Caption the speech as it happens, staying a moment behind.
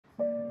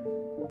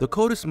The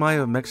Codice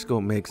Maya of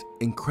Mexico makes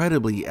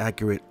incredibly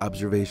accurate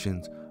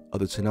observations of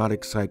the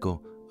synodic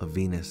cycle of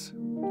Venus.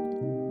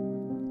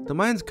 The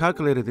Mayans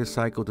calculated this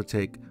cycle to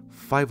take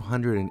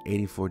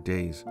 584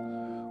 days,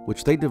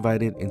 which they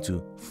divided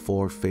into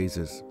 4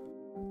 phases.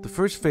 The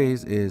first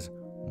phase is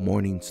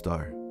morning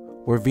star,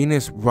 where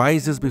Venus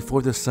rises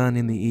before the sun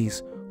in the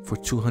east for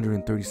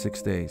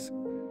 236 days.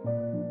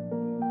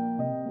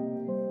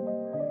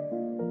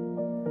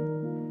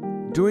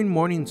 During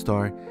morning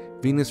star,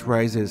 Venus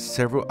rises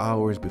several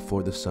hours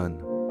before the sun.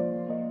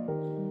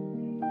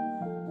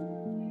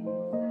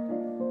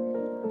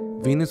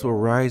 Venus will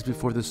rise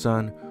before the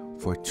sun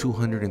for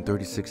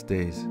 236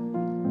 days,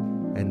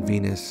 and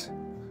Venus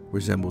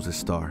resembles a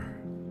star.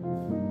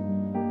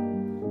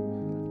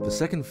 The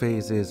second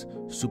phase is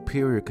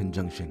Superior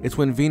Conjunction. It's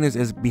when Venus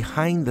is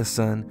behind the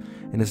sun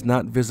and is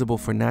not visible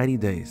for 90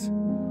 days.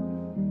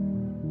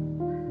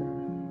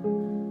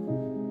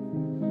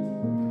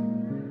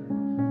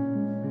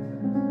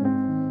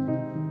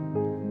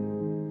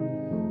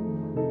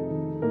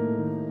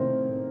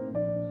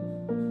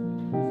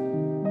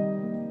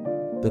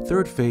 The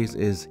third phase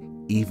is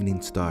Evening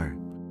Star.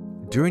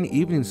 During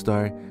Evening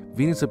Star,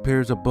 Venus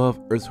appears above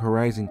Earth's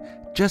horizon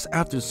just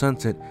after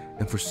sunset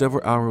and for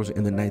several hours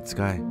in the night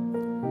sky.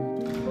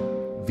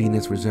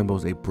 Venus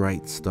resembles a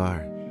bright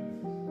star.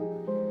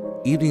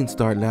 Evening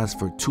Star lasts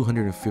for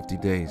 250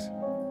 days,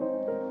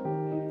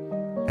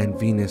 and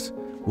Venus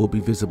will be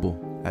visible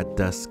at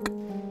dusk.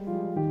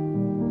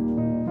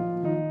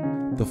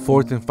 The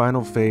fourth and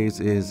final phase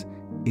is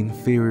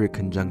Inferior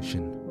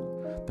Conjunction.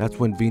 That's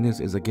when Venus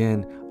is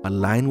again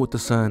aligned with the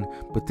sun,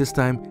 but this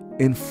time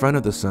in front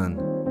of the sun.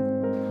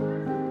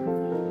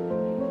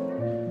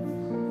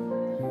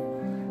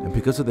 And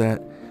because of that,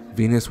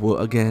 Venus will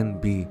again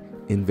be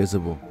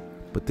invisible,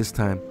 but this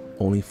time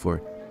only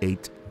for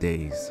 8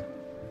 days.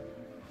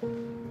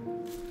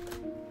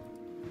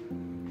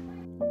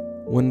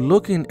 When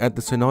looking at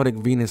the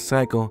synodic Venus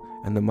cycle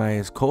and the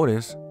Maya's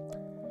Codice,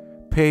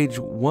 page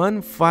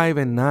 1, 5,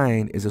 and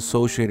 9 is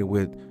associated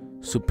with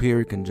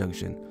Superior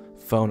Conjunction.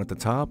 Found at the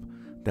top,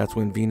 that's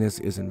when Venus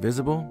is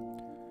invisible.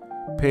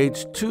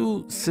 Page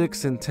 2,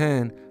 6, and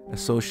 10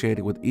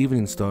 associated with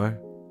Evening Star.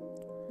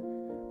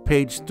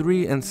 Page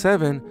 3 and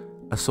 7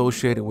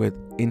 associated with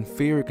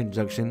Inferior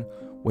Conjunction,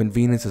 when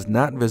Venus is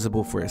not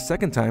visible for a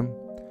second time.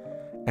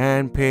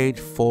 And page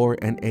 4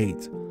 and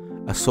 8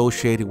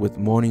 associated with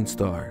Morning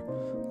Star,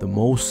 the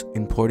most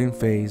important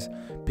phase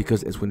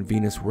because it's when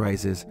Venus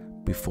rises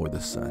before the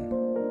sun.